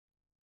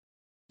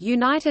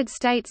United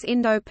States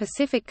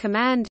Indo-Pacific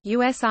Command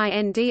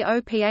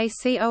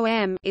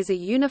USINDOPACOM is a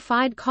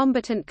unified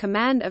combatant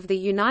command of the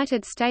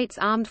United States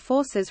Armed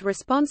Forces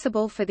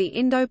responsible for the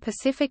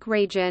Indo-Pacific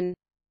region.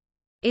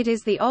 It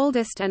is the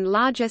oldest and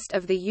largest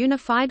of the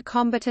unified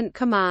combatant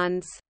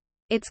commands.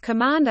 Its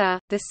commander,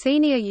 the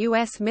senior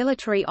U.S.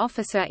 military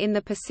officer in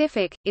the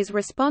Pacific, is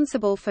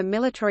responsible for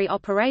military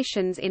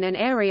operations in an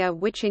area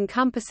which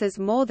encompasses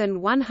more than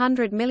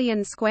 100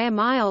 million square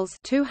miles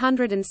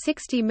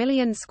 (260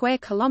 million square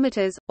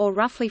kilometers), or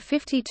roughly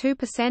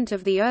 52%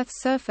 of the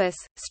Earth's surface,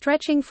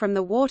 stretching from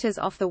the waters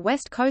off the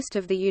west coast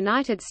of the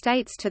United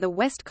States to the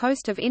west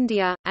coast of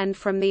India, and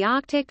from the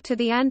Arctic to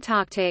the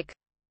Antarctic.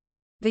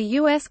 The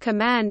U.S.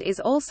 command is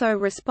also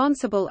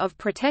responsible of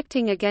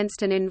protecting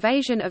against an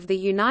invasion of the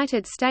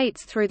United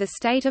States through the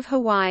state of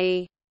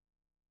Hawaii.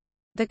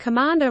 The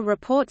commander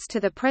reports to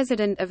the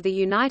President of the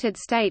United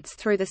States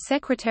through the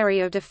Secretary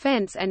of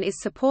Defense and is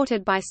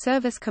supported by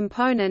Service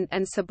Component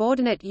and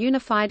Subordinate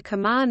Unified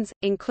Commands,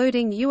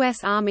 including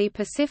U.S. Army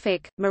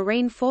Pacific,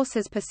 Marine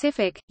Forces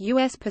Pacific,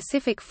 U.S.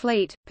 Pacific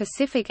Fleet,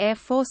 Pacific Air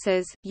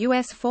Forces,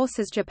 U.S.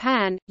 Forces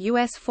Japan,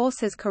 U.S.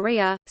 Forces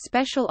Korea,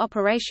 Special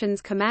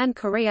Operations Command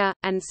Korea,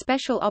 and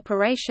Special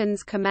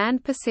Operations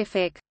Command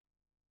Pacific.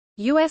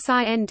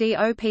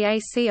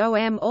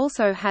 USINDOPACOM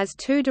also has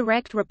two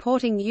direct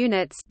reporting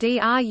units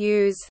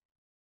DRUs.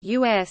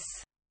 U.S.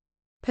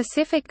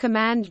 Pacific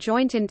Command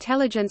Joint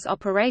Intelligence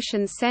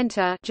Operations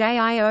Center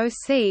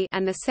 (JIOC)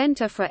 and the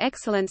Center for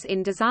Excellence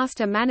in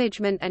Disaster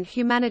Management and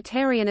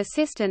Humanitarian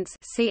Assistance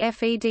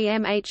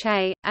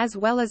 (CFEDMHA), as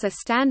well as a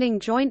Standing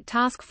Joint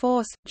Task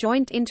Force,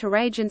 Joint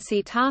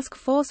Interagency Task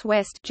Force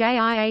West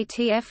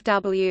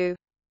 (JIATFW).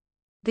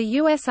 The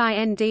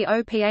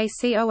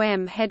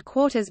USINDOPACOM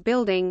headquarters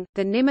building,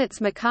 the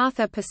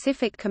Nimitz-MacArthur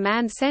Pacific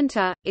Command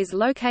Center, is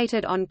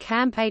located on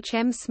Camp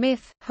H.M.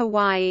 Smith,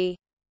 Hawaii.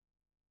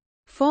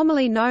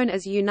 Formerly known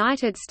as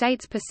United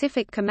States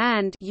Pacific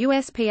Command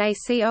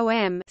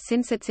 (USPACOM),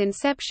 since its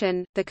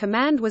inception, the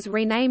command was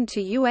renamed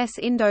to U.S.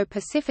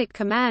 Indo-Pacific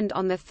Command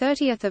on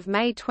 30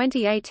 May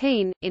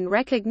 2018, in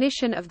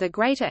recognition of the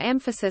greater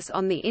emphasis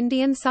on the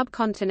Indian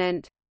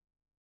subcontinent.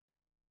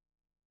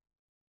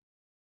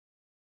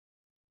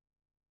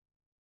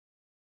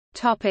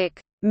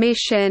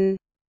 Mission.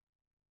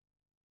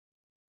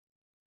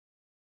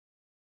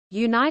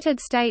 United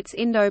States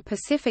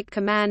Indo-Pacific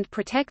Command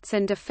protects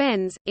and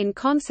defends, in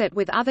concert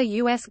with other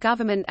U.S.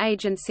 government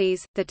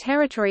agencies, the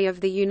territory of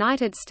the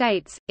United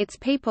States, its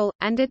people,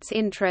 and its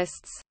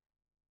interests.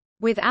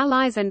 With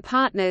allies and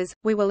partners,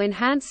 we will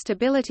enhance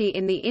stability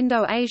in the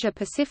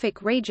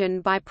Indo-Asia-Pacific region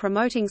by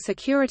promoting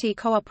security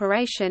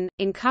cooperation,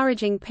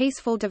 encouraging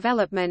peaceful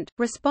development,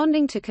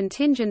 responding to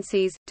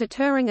contingencies,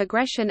 deterring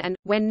aggression and,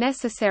 when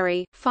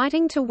necessary,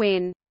 fighting to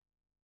win.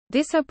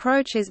 This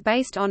approach is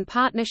based on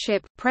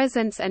partnership,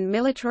 presence and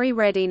military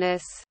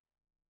readiness.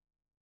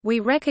 We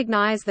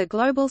recognize the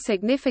global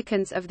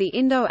significance of the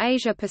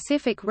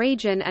Indo-Asia-Pacific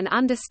region and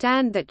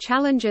understand that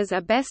challenges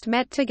are best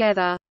met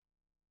together.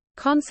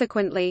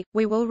 Consequently,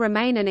 we will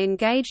remain an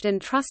engaged and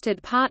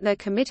trusted partner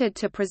committed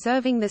to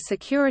preserving the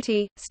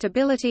security,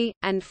 stability,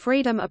 and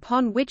freedom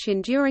upon which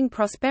enduring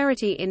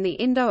prosperity in the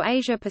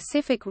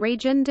Indo-Asia-Pacific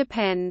region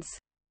depends.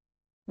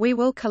 We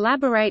will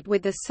collaborate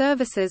with the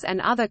services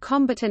and other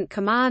combatant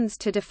commands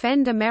to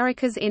defend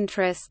America's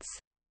interests.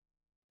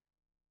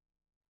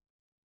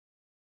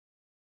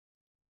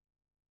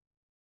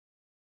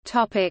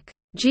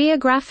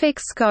 Geographic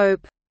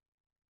scope.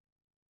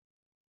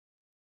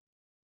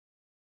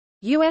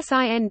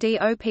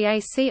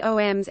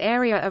 USINDOPACOM's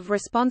area of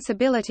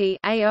responsibility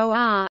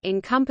 (AOR)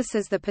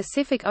 encompasses the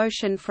Pacific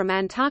Ocean from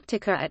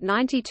Antarctica at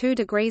 92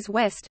 degrees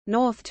west,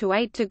 north to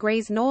 8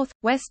 degrees north,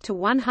 west to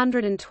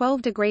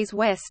 112 degrees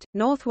west,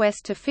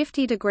 northwest to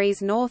 50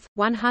 degrees north,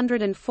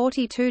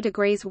 142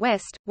 degrees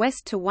west,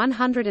 west to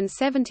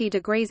 170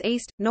 degrees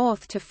east,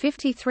 north to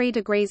 53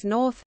 degrees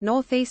north,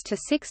 northeast to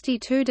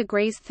 62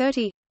 degrees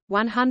 30,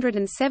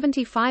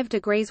 175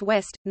 degrees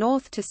west,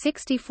 north to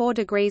 64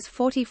 degrees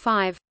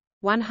 45,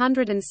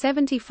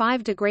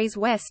 175 degrees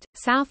west,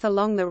 south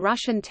along the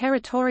Russian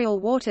territorial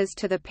waters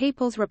to the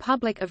People's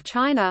Republic of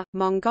China,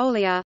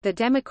 Mongolia, the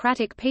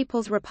Democratic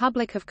People's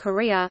Republic of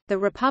Korea, the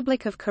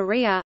Republic of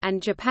Korea,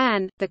 and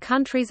Japan, the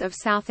countries of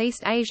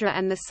Southeast Asia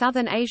and the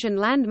Southern Asian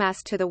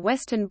landmass to the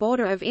western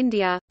border of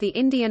India, the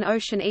Indian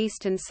Ocean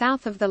east and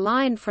south of the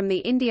line from the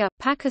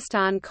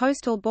India-Pakistan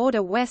coastal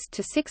border west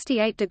to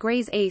 68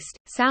 degrees east,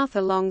 south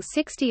along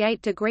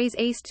 68 degrees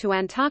east to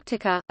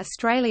Antarctica,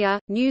 Australia,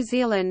 New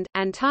Zealand,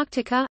 Antarctica,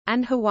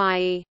 and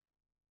Hawaii.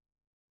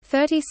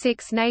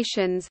 36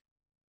 nations,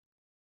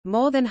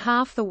 more than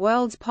half the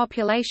world's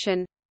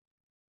population,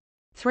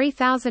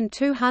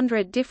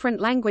 3,200 different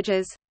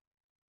languages,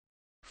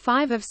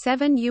 5 of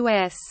 7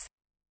 U.S.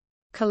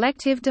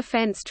 collective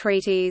defense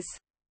treaties.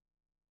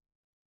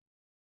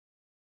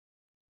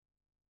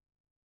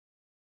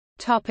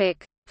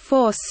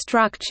 Force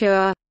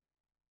structure.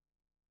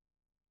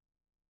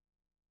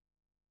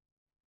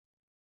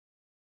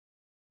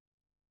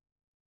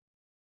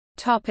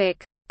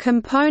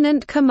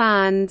 Component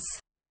commands.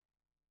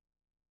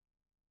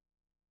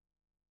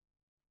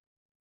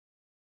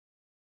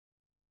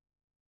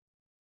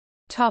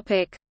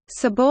 Topic: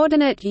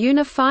 Subordinate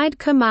unified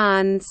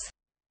commands.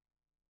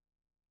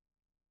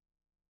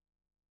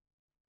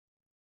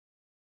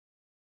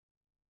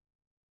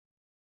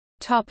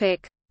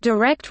 Topic: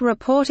 Direct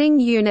reporting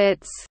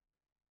units.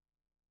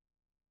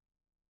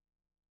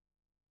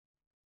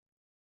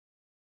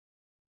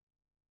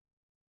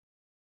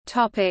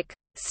 Topic: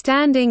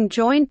 Standing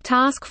Joint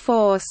Task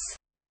Force.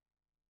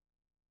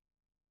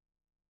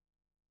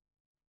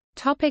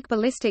 Topic: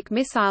 Ballistic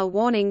missile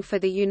warning for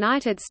the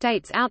United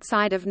States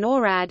outside of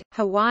NORAD,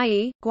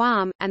 Hawaii,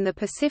 Guam, and the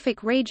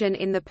Pacific region.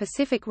 In the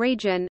Pacific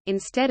region,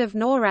 instead of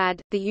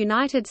NORAD, the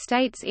United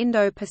States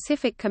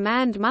Indo-Pacific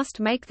Command must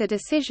make the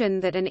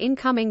decision that an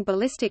incoming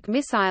ballistic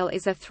missile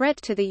is a threat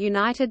to the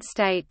United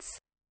States.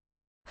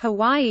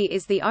 Hawaii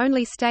is the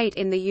only state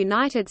in the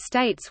United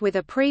States with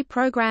a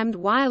pre-programmed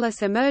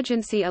wireless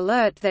emergency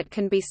alert that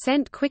can be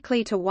sent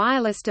quickly to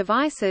wireless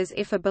devices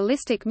if a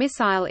ballistic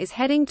missile is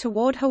heading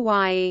toward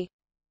Hawaii.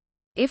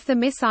 If the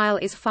missile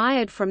is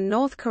fired from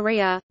North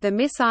Korea, the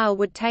missile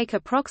would take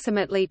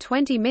approximately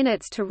 20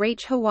 minutes to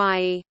reach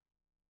Hawaii.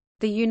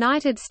 The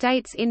United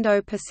States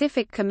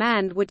Indo-Pacific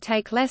Command would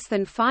take less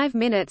than 5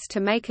 minutes to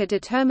make a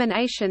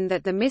determination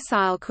that the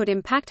missile could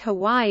impact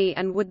Hawaii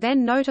and would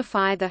then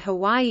notify the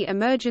Hawaii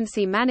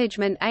Emergency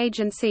Management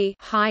Agency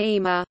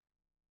 (HIEMA).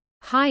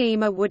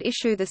 HIEMA would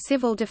issue the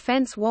Civil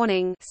Defense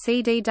Warning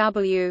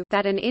 (CDW)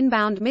 that an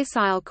inbound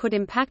missile could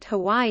impact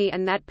Hawaii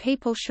and that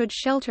people should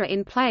shelter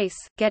in place,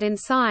 get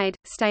inside,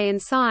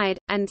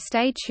 and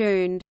stay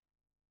tuned.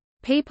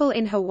 People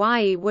in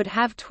Hawaii would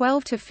have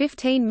 12 to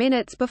 15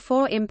 minutes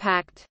before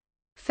impact.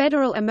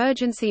 Federal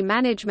Emergency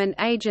Management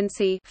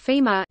Agency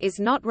 (FEMA) is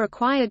not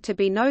required to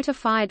be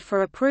notified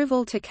for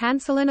approval to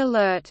cancel an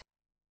alert.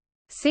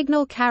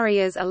 Signal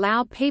carriers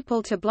allow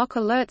people to block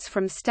alerts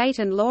from state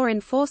and law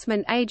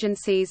enforcement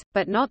agencies,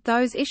 but not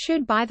those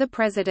issued by the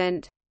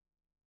President.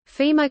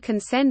 FEMA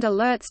can send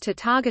alerts to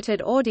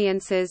targeted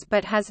audiences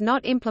but has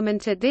not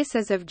implemented this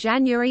as of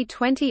January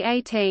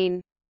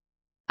 2018.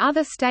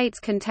 Other states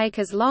can take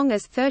as long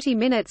as 30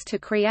 minutes to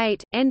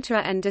create, enter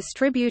and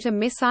distribute a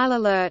missile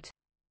alert.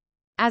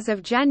 As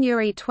of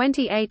January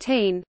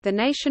 2018, the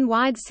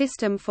nationwide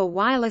system for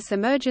wireless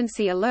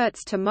emergency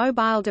alerts to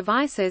mobile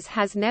devices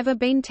has never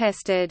been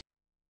tested.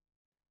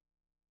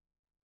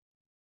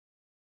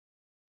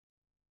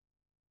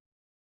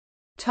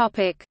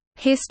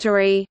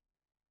 History.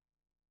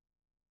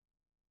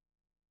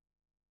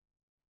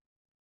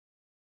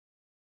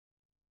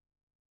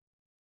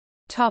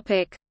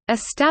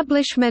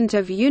 Establishment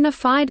of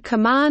unified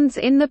commands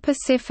in the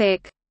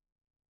Pacific.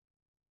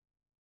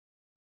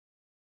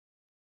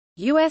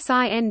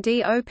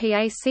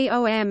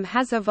 USINDOPACOM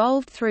has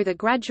evolved through the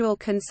gradual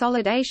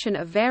consolidation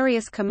of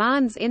various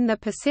commands in the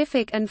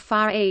Pacific and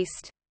Far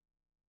East.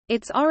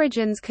 Its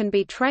origins can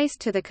be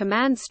traced to the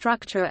command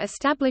structure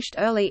established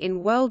early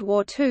in World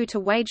War II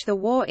to wage the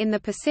war in the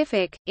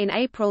Pacific. In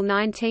April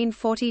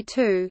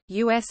 1942,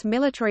 U.S.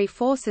 military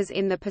forces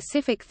in the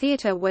Pacific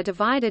Theater were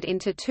divided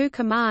into two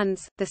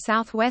commands: the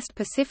Southwest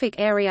Pacific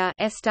Area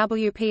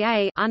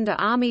 (SWPA) under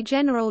Army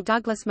General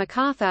Douglas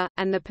MacArthur,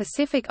 and the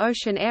Pacific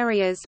Ocean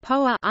Areas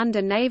 (POA)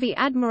 under Navy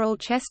Admiral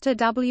Chester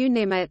W.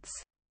 Nimitz.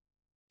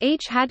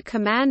 Each had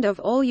command of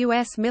all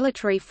U.S.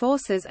 military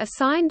forces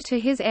assigned to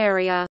his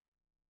area.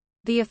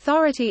 The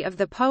authority of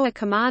the POA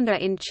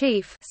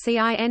Commander-in-Chief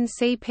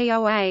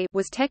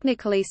was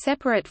technically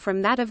separate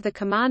from that of the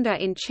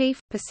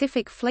Commander-in-Chief,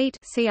 Pacific Fleet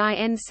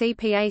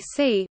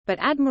but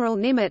Admiral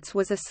Nimitz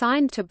was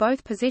assigned to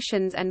both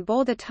positions and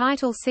bore the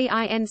title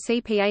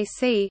CINCPOA.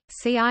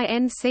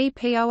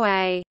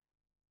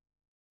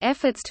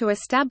 Efforts to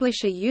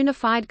establish a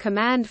unified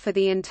command for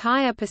the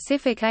entire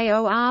Pacific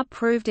AOR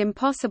proved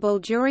impossible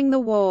during the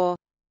war.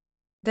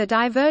 The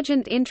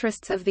divergent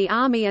interests of the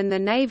Army and the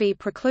Navy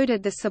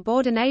precluded the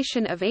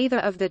subordination of either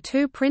of the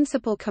two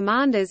principal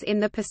commanders in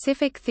the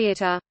Pacific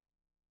Theater.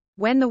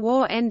 When the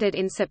war ended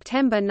in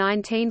September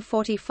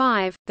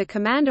 1945, the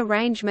command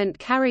arrangement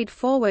carried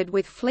forward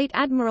with Fleet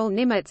Admiral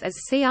Nimitz as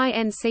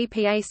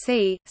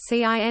CINCPAC,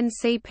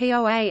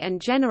 CINCPOA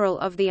and General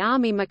of the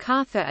Army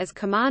MacArthur as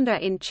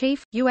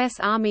Commander-in-Chief, U.S.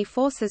 Army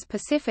Forces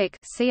Pacific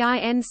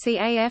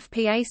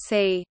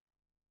CINCAFPAC.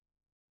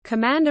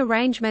 Command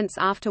arrangements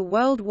after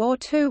World War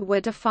II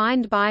were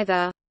defined by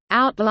the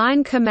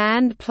Outline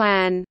Command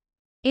Plan.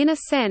 In a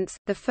sense,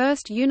 the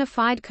first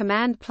Unified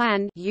Command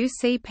Plan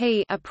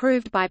 (UCP)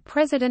 approved by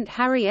President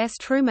Harry S.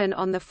 Truman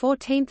on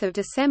 14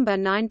 December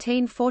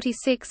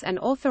 1946 and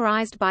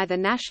authorized by the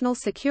National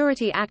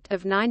Security Act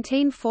of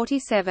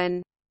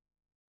 1947.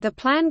 The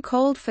plan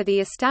called for the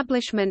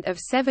establishment of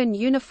 7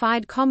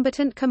 unified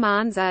combatant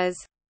commands as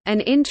an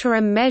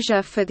interim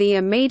measure for the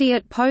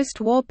immediate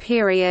post-war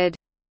period.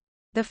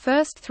 The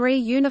first 3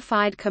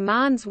 unified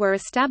commands were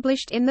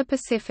established in the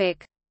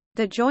Pacific.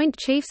 The Joint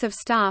Chiefs of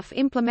Staff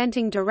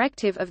implementing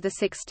directive of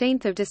 16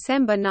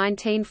 December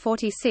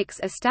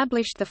 1946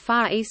 established the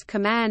Far East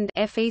Command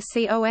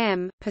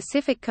 (FECOM),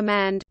 Pacific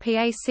Command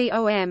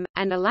 (PACOM),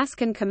 and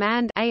Alaskan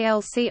Command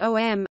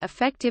 (ALCOM)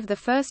 effective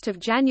 1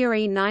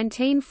 January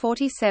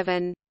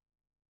 1947.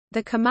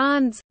 The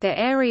commands, their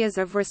areas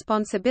of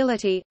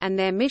responsibility, and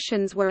their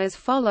missions were as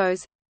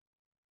follows: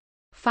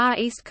 Far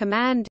East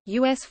Command,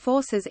 U.S.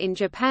 forces in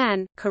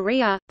Japan,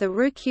 Korea, the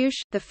Ryukyu,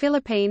 the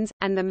Philippines,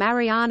 and the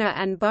Mariana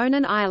and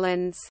Bonin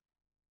Islands.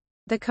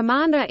 The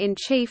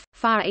Commander-in-Chief,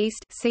 Far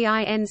East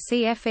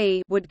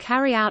 (CINCFE) would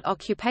carry out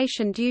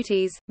occupation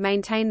duties,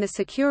 maintain the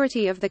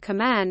security of the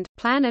command,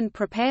 plan and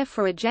prepare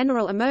for a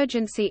general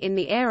emergency in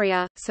the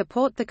area,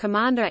 support the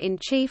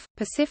Commander-in-Chief,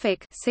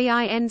 Pacific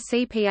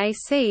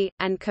 (CINCPAC),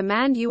 and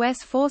command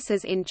U.S.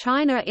 forces in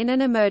China in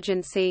an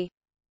emergency.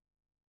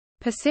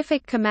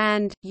 Pacific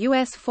Command,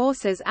 U.S.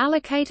 forces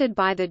allocated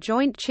by the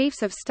Joint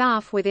Chiefs of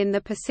Staff within the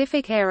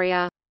Pacific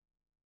area.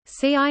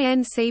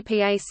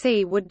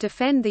 CINCPAC would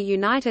defend the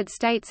United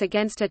States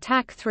against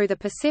attack through the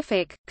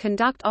Pacific,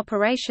 conduct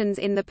operations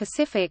in the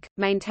Pacific,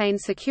 maintain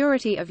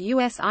security of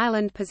U.S.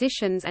 island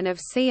positions and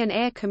of sea and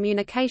air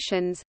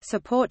communications,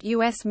 support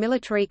U.S.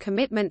 military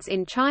commitments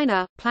in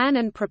China, plan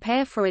and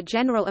prepare for a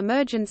general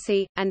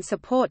emergency, and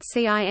support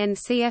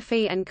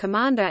CINCFE and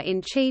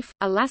Commander-in-Chief,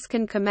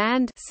 Alaskan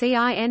Command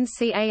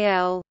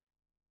 (CINCAL).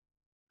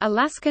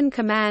 Alaskan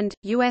Command,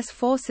 U.S.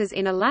 forces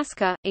in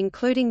Alaska,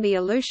 including the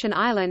Aleutian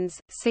Islands,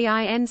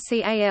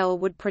 CINCAL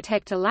would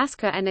protect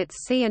Alaska and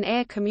its sea and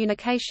air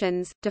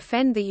communications,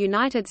 defend the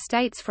United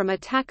States from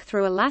attack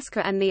through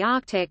Alaska and the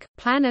Arctic,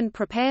 plan and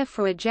prepare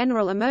for a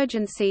general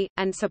emergency,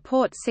 and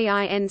support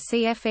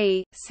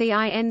CINCFE,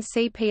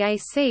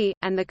 CINCPAC,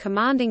 and the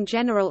Commanding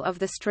General of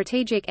the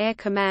Strategic Air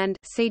Command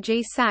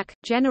 (CGSAC),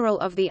 General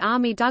of the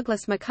Army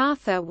Douglas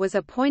MacArthur was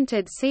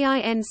appointed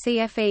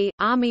CINCFE,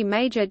 Army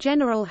Major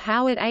General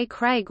Howard A.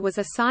 Craig was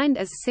assigned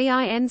as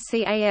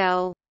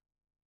CINCAL.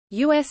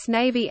 U.S.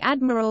 Navy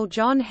Admiral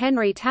John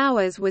Henry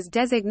Towers was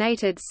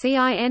designated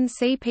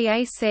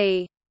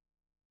CINCPAC.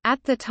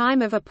 At the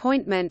time of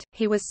appointment,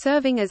 he was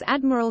serving as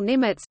Admiral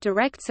Nimitz'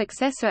 direct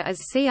successor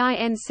as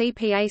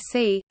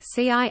CINCPAC,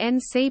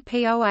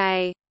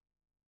 CINCPOA.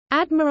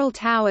 Admiral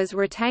Towers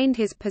retained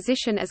his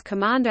position as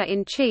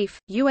Commander-in-Chief,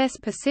 U.S.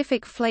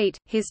 Pacific Fleet.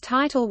 His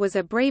title was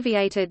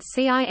abbreviated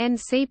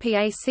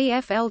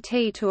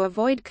CINCPAC-FLT to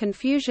avoid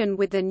confusion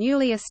with the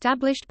newly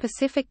established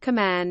Pacific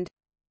Command.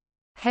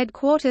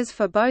 Headquarters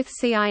for both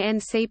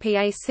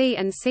CINCPAC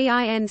and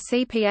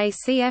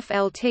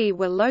CINCPAC-FLT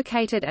were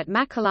located at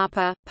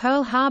Makalapa,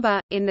 Pearl Harbor,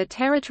 in the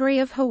Territory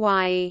of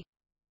Hawaii.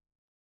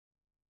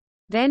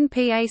 Then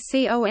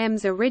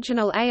PACOM's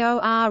original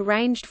AOR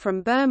ranged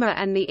from Burma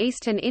and the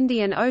eastern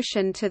Indian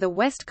Ocean to the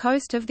west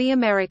coast of the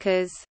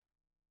Americas.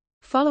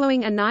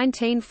 Following a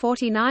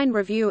 1949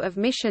 review of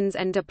missions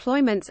and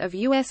deployments of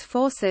U.S.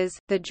 forces,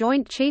 the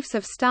Joint Chiefs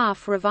of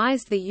Staff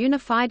revised the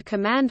Unified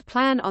Command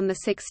Plan on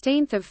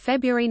 16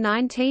 February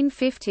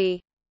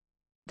 1950.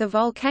 The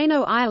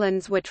Volcano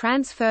Islands were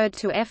transferred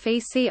to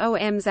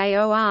FECOM's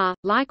AOR.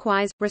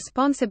 Likewise,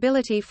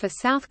 responsibility for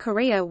South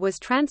Korea was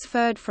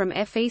transferred from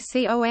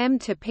FECOM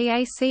to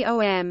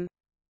PACOM.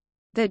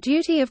 The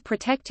duty of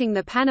protecting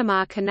the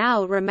Panama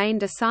Canal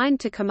remained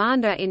assigned to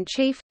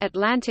Commander-in-Chief,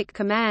 Atlantic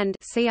Command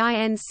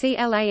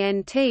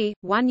 (CINCLANT).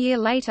 1 year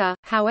later,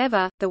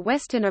 however, the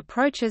western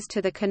approaches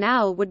to the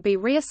canal would be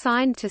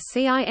reassigned to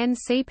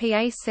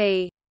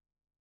CINCPAC.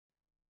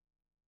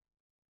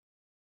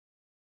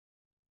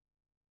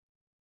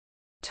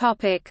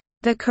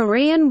 The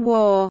Korean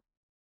War.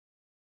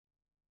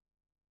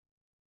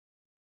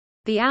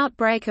 The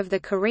outbreak of the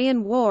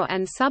Korean War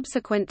and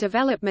subsequent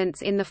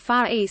developments in the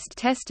Far East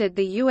tested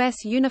the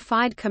U.S.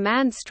 Unified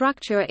Command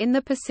structure in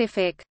the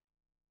Pacific.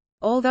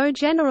 Although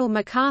General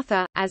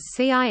MacArthur, as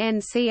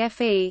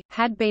CINCFE,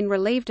 had been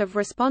relieved of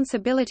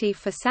responsibility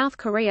for South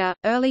Korea,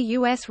 early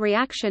U.S.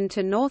 reaction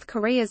to North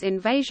Korea's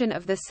invasion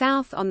of the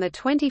South on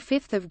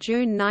 25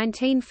 June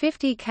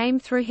 1950 came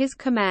through his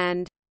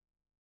command.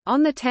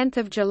 On 10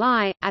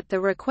 July, at the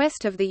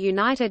request of the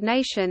United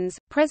Nations,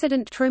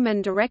 President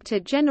Truman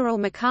directed General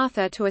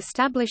MacArthur to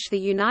establish the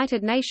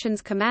United Nations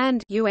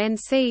Command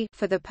 (UNC)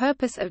 for the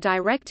purpose of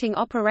directing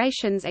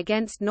operations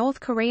against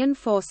North Korean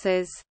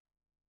forces.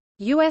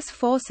 U.S.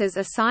 forces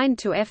assigned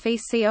to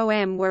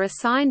FECOM were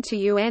assigned to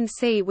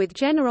UNC with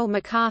General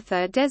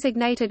MacArthur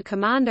designated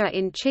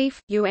Commander-in-Chief,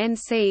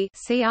 UNC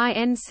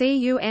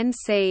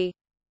 (CINC-UNC).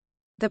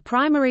 The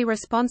primary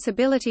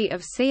responsibility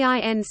of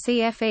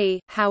CINCFE,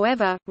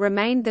 however,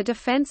 remained the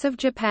defense of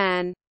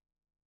Japan.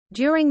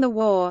 During the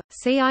war,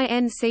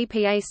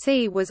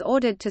 CINCPAC was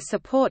ordered to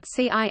support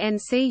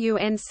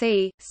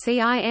CINC-UNC,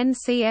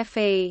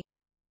 CINCFE.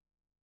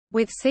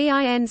 With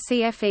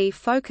CINCFE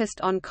focused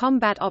on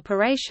combat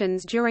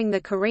operations during the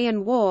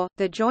Korean War,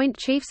 the Joint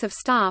Chiefs of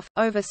Staff,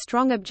 over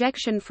strong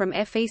objection from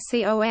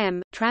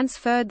FECOM,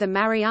 transferred the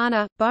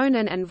Mariana,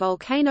 Bonin and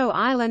Volcano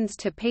Islands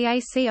to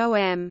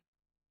PACOM.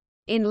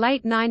 In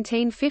late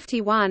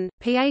 1951,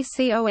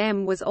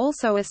 PACOM was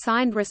also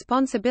assigned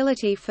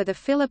responsibility for the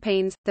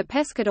Philippines, the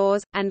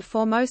Pescadores, and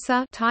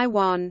Formosa,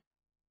 Taiwan.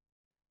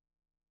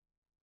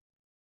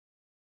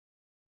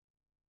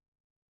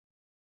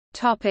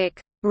 Topic: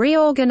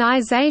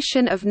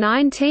 Reorganization of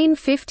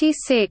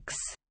 1956.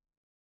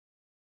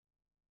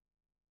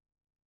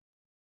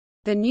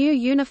 The new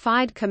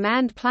Unified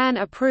Command Plan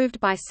approved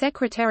by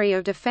Secretary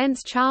of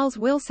Defense Charles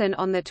Wilson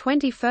on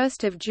 21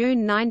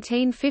 June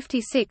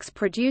 1956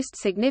 produced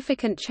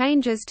significant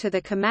changes to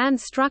the command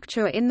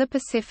structure in the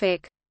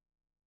Pacific.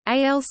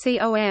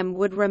 ALCOM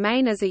would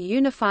remain as a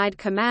unified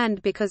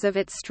command because of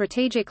its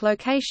strategic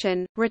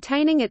location,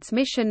 retaining its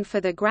mission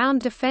for the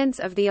ground defense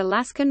of the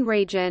Alaskan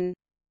region.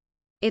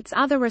 Its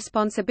other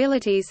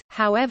responsibilities,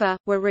 however,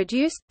 were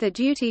reduced. The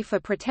duty for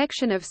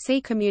protection of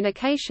sea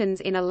communications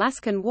in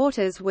Alaskan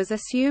waters was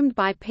assumed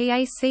by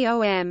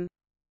PACOM.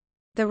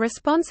 The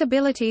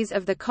responsibilities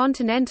of the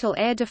Continental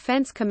Air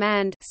Defense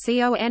Command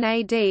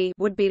 (CONAD)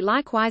 would be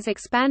likewise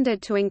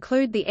expanded to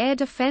include the air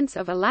defense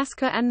of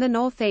Alaska and the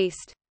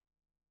Northeast.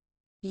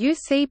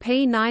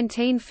 UCP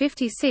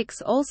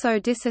 1956 also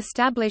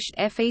disestablished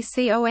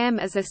FECOM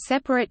as a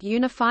separate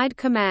unified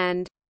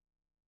command.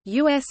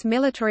 U.S.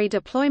 military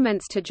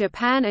deployments to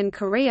Japan and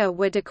Korea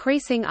were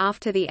decreasing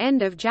after the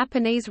end of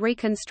Japanese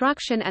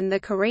Reconstruction and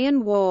the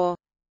Korean War.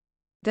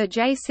 The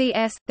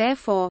JCS,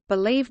 therefore,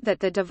 believed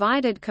that the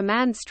divided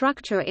command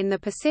structure in the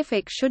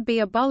Pacific should be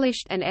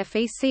abolished and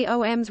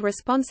FECOM's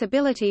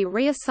responsibility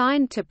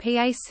reassigned to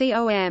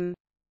PACOM.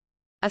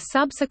 A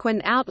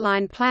subsequent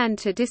outline plan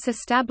to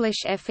disestablish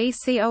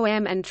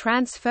FECOM and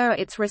transfer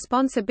its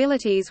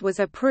responsibilities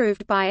was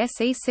approved by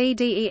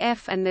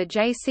SECDEF and the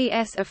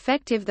JCS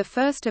effective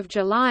 1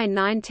 July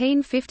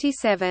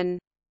 1957.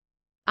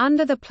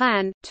 Under the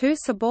plan, two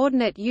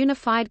subordinate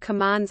unified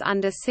commands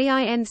under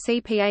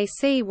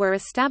CINCPAC were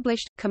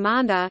established: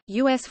 Commander,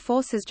 U.S.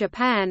 Forces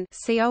Japan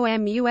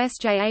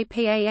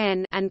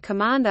 (COMUSJAPAN) and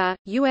Commander,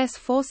 U.S.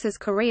 Forces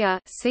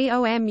Korea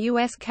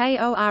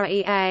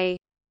 (COMUSKOREA).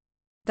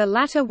 The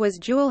latter was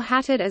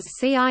dual-hatted as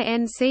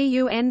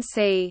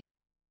CINCUNC.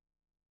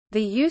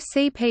 The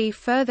UCP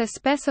further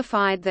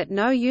specified that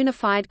no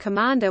unified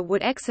commander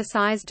would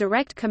exercise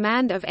direct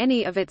command of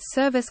any of its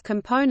service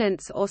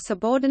components or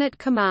subordinate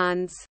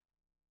commands.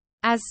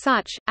 As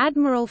such,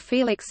 Admiral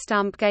Felix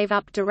Stump gave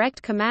up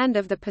direct command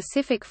of the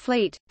Pacific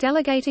Fleet,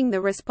 delegating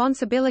the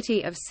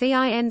responsibility of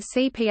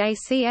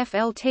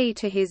CINCPAC-FLT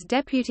to his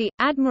deputy,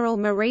 Admiral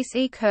Maurice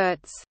E.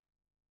 Kurtz.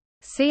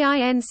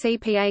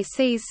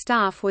 CINCPAC's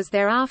staff was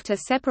thereafter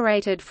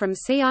separated from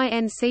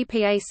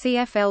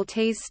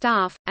CINCPAC-FLT's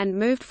staff, and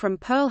moved from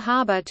Pearl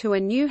Harbor to a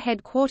new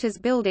headquarters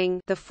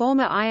building, the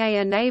former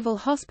IAEA Naval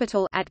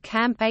Hospital, at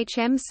Camp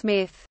H.M.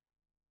 Smith.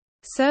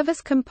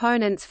 Service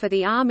components for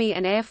the Army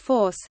and Air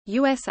Force,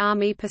 U.S.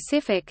 Army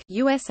Pacific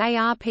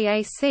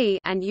 (USARPAC)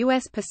 and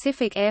U.S.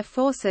 Pacific Air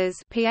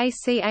Forces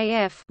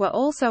 (PACAF) were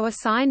also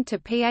assigned to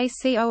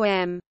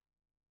PACOM.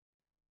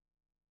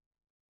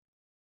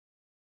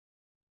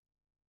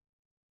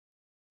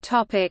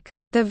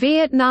 The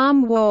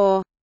Vietnam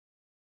War.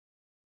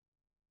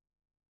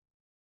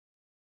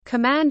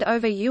 Command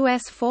over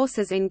U.S.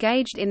 forces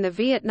engaged in the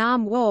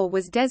Vietnam War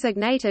was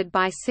designated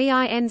by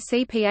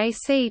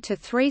CINCPAC to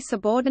three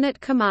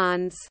subordinate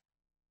commands.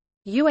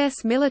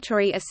 U.S.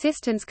 Military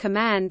Assistance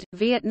Command,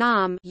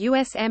 Vietnam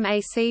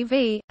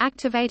USMACV,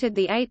 activated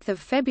 8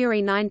 February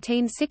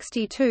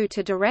 1962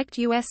 to direct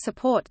U.S.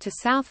 support to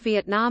South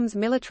Vietnam's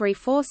military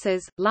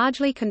forces,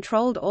 largely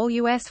controlled all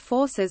U.S.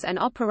 forces and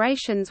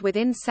operations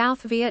within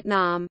South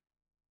Vietnam.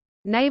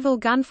 Naval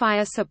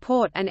gunfire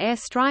support and air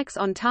strikes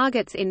on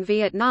targets in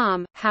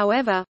Vietnam,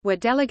 however, were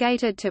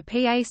delegated to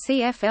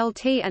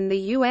PACFLT and the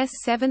U.S.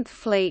 7th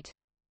Fleet.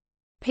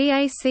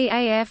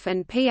 PACAF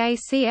and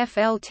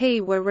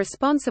PACFLT were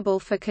responsible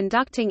for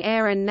conducting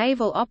air and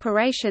naval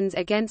operations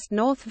against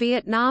North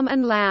Vietnam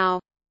and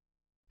Laos.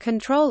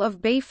 Control of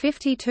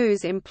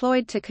B-52s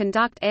employed to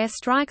conduct air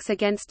strikes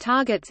against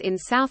targets in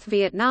South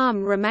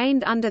Vietnam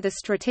remained under the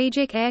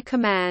Strategic Air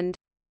Command.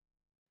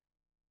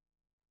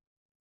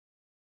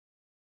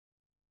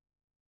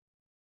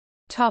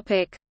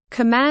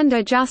 Command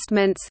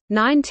adjustments,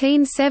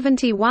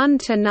 1971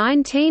 to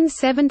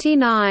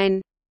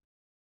 1979.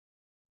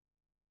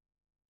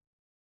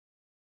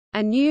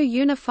 A new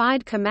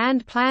Unified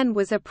Command Plan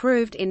was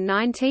approved in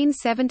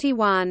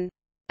 1971.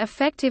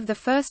 Effective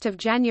 1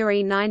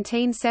 January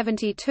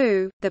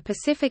 1972, the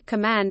Pacific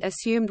Command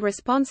assumed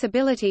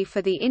responsibility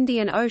for the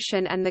Indian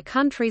Ocean and the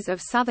countries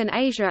of southern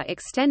Asia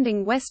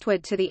extending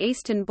westward to the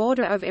eastern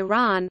border of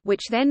Iran,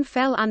 which then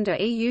fell under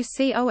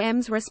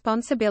EUCOM's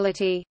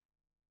responsibility.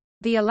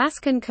 The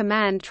Alaskan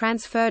Command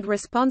transferred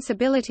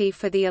responsibility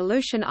for the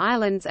Aleutian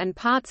Islands and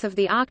parts of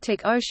the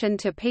Arctic Ocean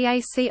to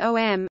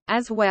PACOM,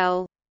 as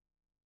well.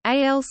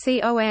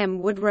 ALCOM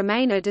would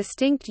remain a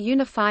distinct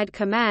unified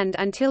command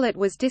until it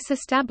was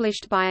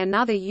disestablished by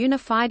another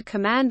Unified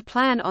Command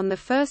Plan on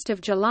 1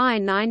 July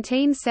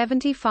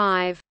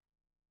 1975.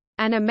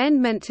 An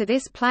amendment to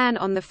this plan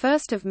on 1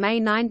 May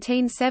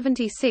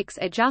 1976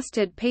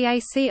 adjusted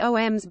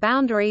PACOM's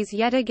boundaries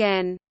yet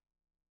again.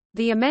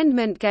 The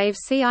amendment gave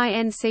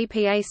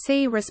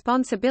CINCPAC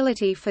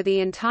responsibility for the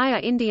entire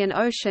Indian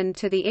Ocean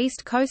to the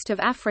east coast of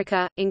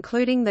Africa,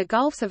 including the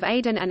Gulfs of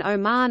Aden and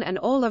Oman and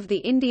all of the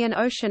Indian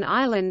Ocean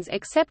islands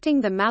excepting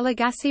the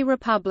Malagasy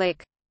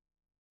Republic.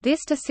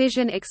 This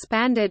decision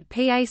expanded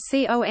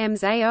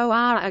PACOM's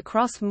AOR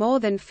across more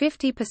than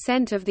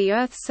 50% of the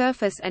Earth's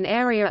surface, an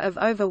area of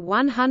over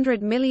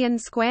 100 million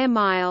square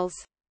miles.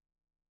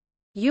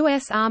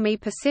 U.S. Army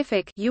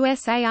Pacific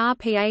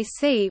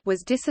 (USARPAC)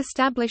 was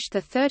disestablished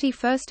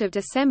 31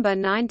 December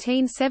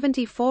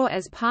 1974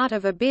 as part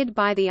of a bid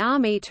by the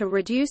Army to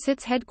reduce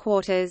its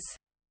headquarters.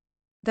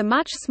 The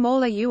much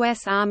smaller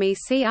U.S. Army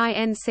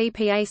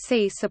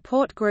CINCPAC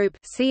Support Group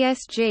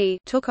 (CSG)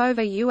 took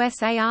over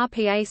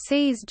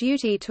USARPAC's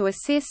duty to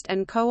assist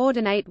and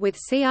coordinate with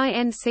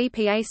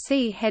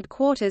CINCPAC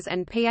headquarters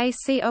and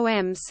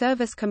PACOM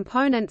service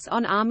components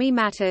on Army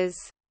matters.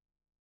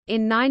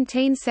 In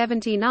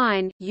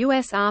 1979,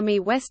 U.S. Army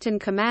Western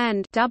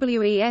Command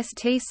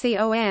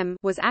 (WESTCOM)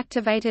 was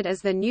activated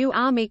as the new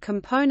Army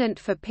component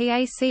for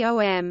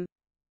PACOM.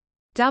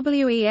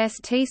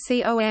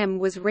 WESTCOM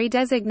was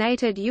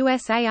redesignated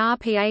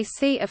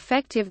USARPAC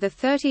effective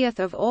 30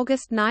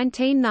 August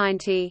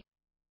 1990.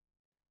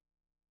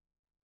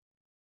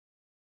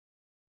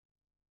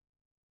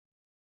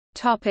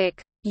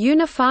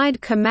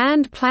 Unified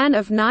Command Plan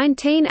of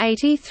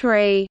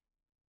 1983.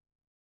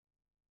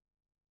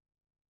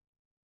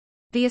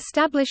 The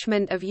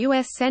establishment of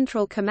U.S.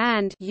 Central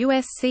Command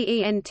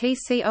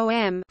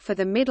USCENTCOM for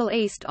the Middle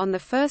East on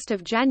 1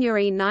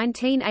 January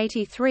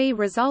 1983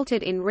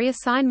 resulted in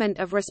reassignment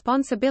of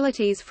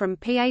responsibilities from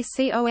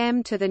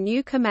PACOM to the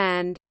new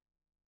command.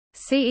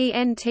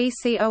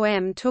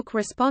 CENTCOM took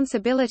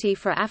responsibility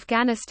for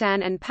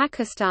Afghanistan and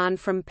Pakistan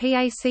from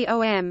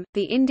PACOM.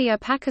 The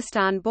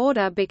India-Pakistan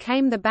border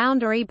became the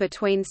boundary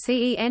between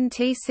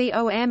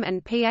CENTCOM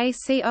and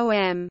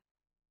PACOM.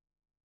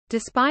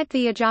 Despite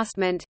the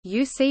adjustment,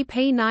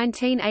 UCP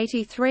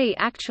 1983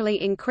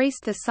 actually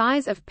increased the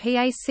size of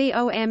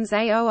PACOM's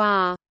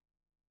AOR.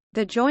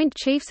 The Joint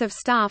Chiefs of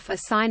Staff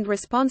assigned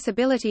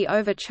responsibility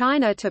over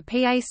China to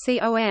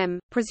PACOM,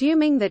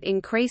 presuming that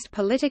increased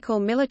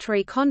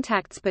political-military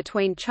contacts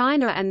between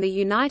China and the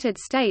United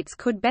States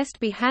could best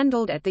be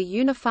handled at the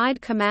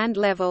Unified Command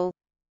level.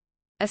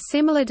 A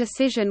similar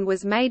decision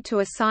was made to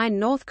assign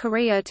North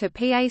Korea to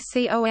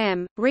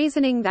PACOM,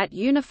 reasoning that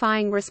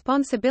unifying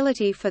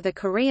responsibility for the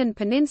Korean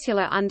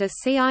peninsula under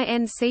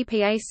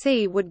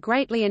CINCPAC would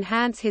greatly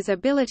enhance his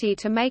ability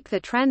to make the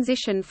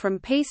transition from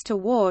peace to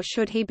war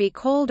should he be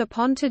called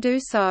upon to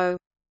do so.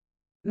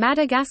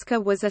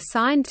 Madagascar was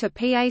assigned to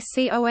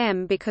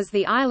PACOM because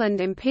the island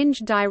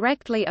impinged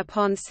directly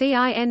upon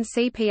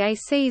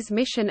CINCPAC's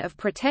mission of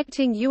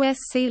protecting U.S.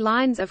 sea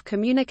lines of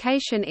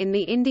communication in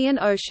the Indian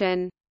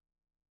Ocean.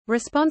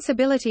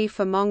 Responsibility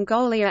for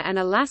Mongolia and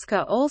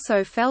Alaska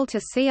also fell to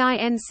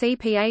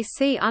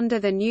CINCPAC under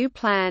the new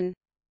plan.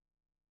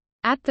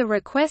 At the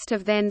request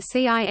of then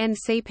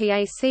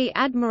CINCPAC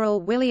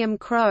Admiral William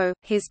Crowe,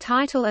 his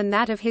title and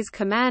that of his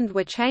command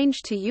were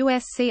changed to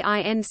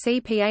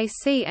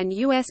USCINCPAC and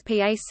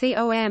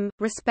USPACOM,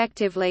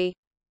 respectively.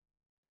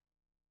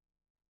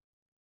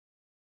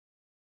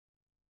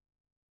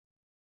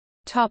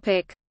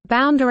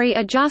 Boundary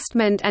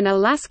Adjustment and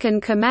Alaskan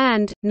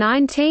Command,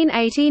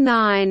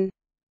 1989.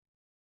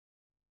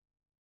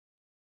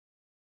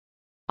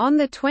 On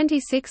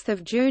 26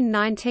 June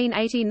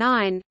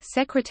 1989,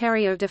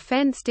 Secretary of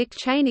Defense Dick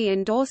Cheney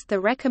endorsed the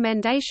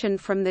recommendation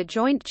from the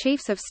Joint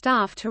Chiefs of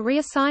Staff to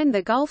reassign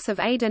the Gulfs of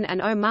Aden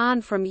and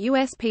Oman from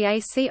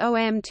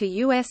USPACOM to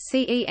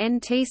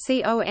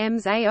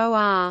USCENTCOM's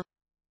AOR.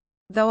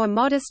 Though a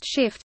modest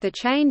shift, the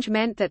change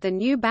meant that the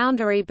new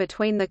boundary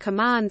between the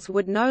commands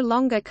would no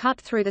longer cut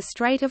through the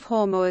Strait of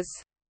Hormuz.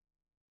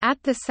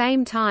 At the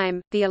same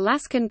time, the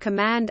Alaskan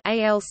Command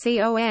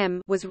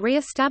 (ALCOM) was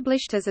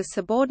re-established as a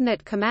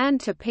subordinate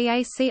command to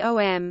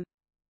PACOM.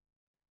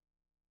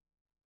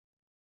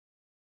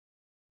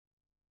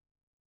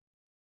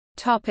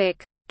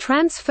 Topic: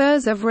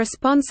 Transfers of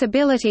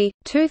responsibility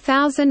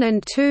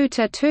 2002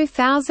 to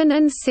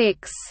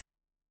 2006.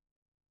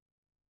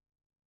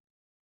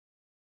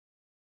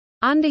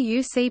 Under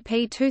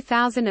UCP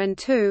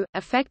 2002,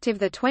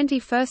 effective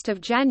 21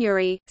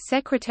 January,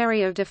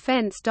 Secretary of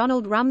Defense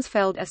Donald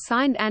Rumsfeld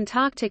assigned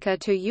Antarctica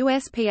to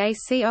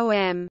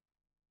USPACOM.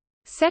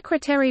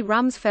 Secretary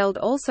Rumsfeld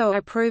also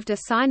approved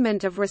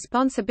assignment of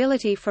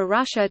responsibility for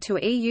Russia to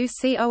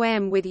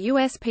EUCOM with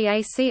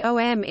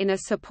USPACOM in a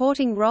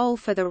supporting role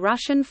for the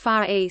Russian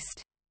Far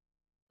East.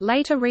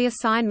 Later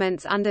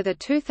reassignments under the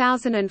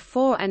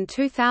 2004 and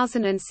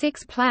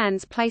 2006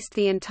 plans placed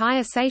the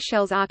entire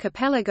Seychelles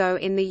archipelago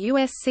in the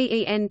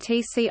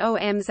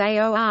USCENTCOM's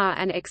AOR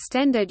and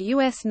extended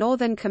U.S.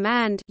 Northern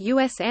Command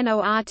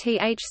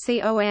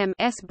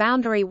USNORTHCOM's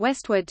boundary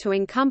westward to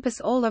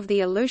encompass all of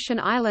the Aleutian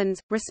Islands,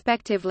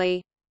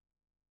 respectively.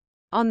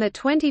 On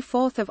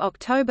 24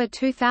 October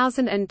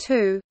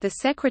 2002, the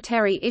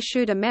Secretary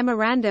issued a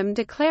memorandum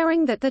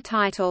declaring that the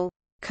title,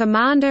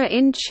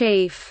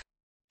 Commander-in-Chief,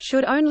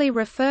 should only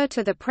refer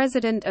to the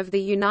President of the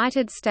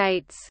United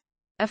States.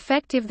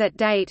 Effective that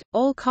date,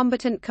 all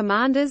combatant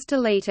commanders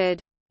deleted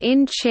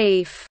 "in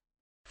chief"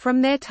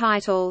 from their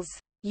titles.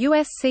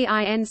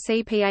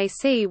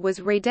 USCINCPAC was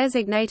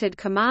redesignated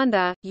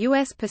Commander,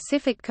 U.S.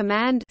 Pacific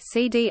Command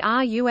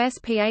CDR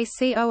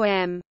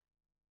USPACOM.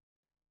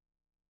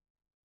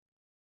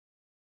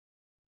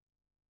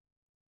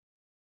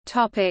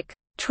 Topic: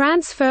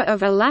 Transfer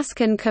of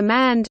Alaskan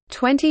Command,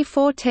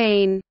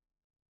 2014.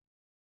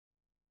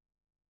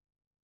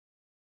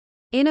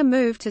 In a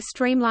move to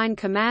streamline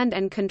command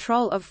and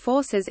control of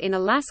forces in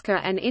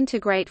Alaska and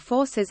integrate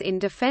forces in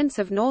defense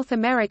of North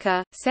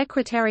America,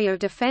 Secretary of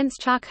Defense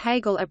Chuck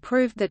Hagel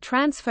approved the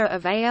transfer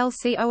of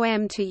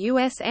ALCOM to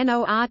US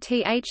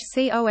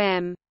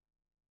NORTHCOM.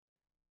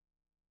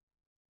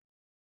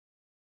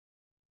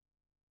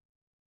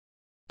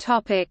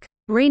 Topic: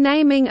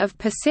 Renaming of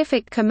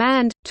Pacific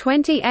Command,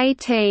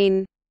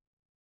 2018.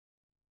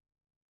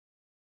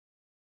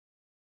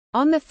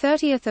 On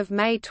 30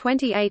 May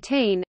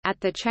 2018, at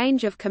the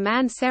change of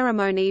command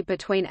ceremony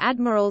between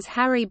Admirals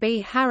Harry B.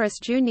 Harris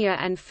Jr.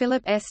 and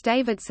Philip S.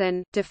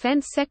 Davidson,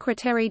 Defense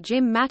Secretary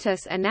Jim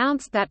Mattis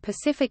announced that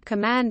Pacific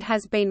Command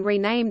has been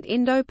renamed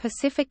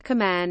Indo-Pacific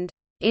Command,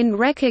 in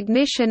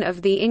recognition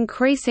of the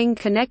increasing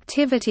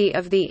connectivity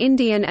of the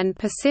Indian and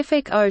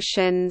Pacific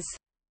Oceans.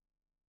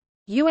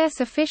 U.S.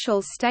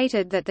 officials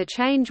stated that the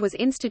change was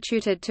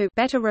instituted to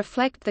better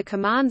reflect the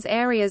command's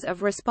areas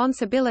of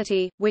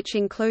responsibility, which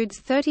includes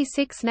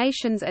 36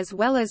 nations as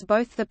well as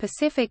both the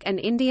Pacific and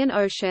Indian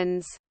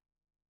Oceans.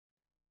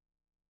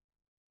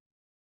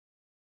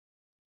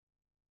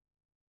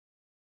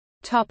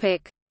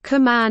 Topic: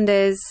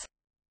 Commanders.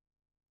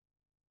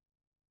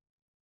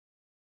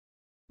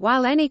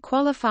 While any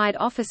qualified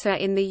officer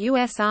in the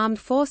U.S. Armed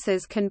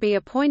Forces can be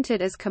appointed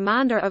as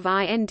Commander of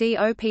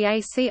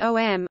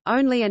INDOPACOM,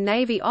 only a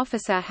Navy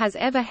officer has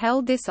ever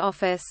held this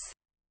office.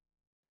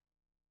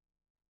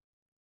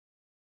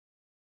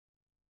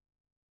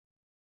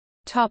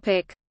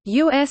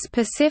 U.S.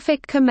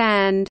 Pacific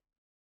Command.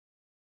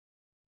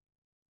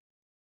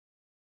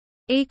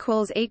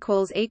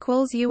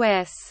 ==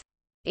 U.S.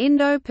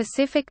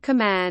 Indo-Pacific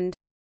Command.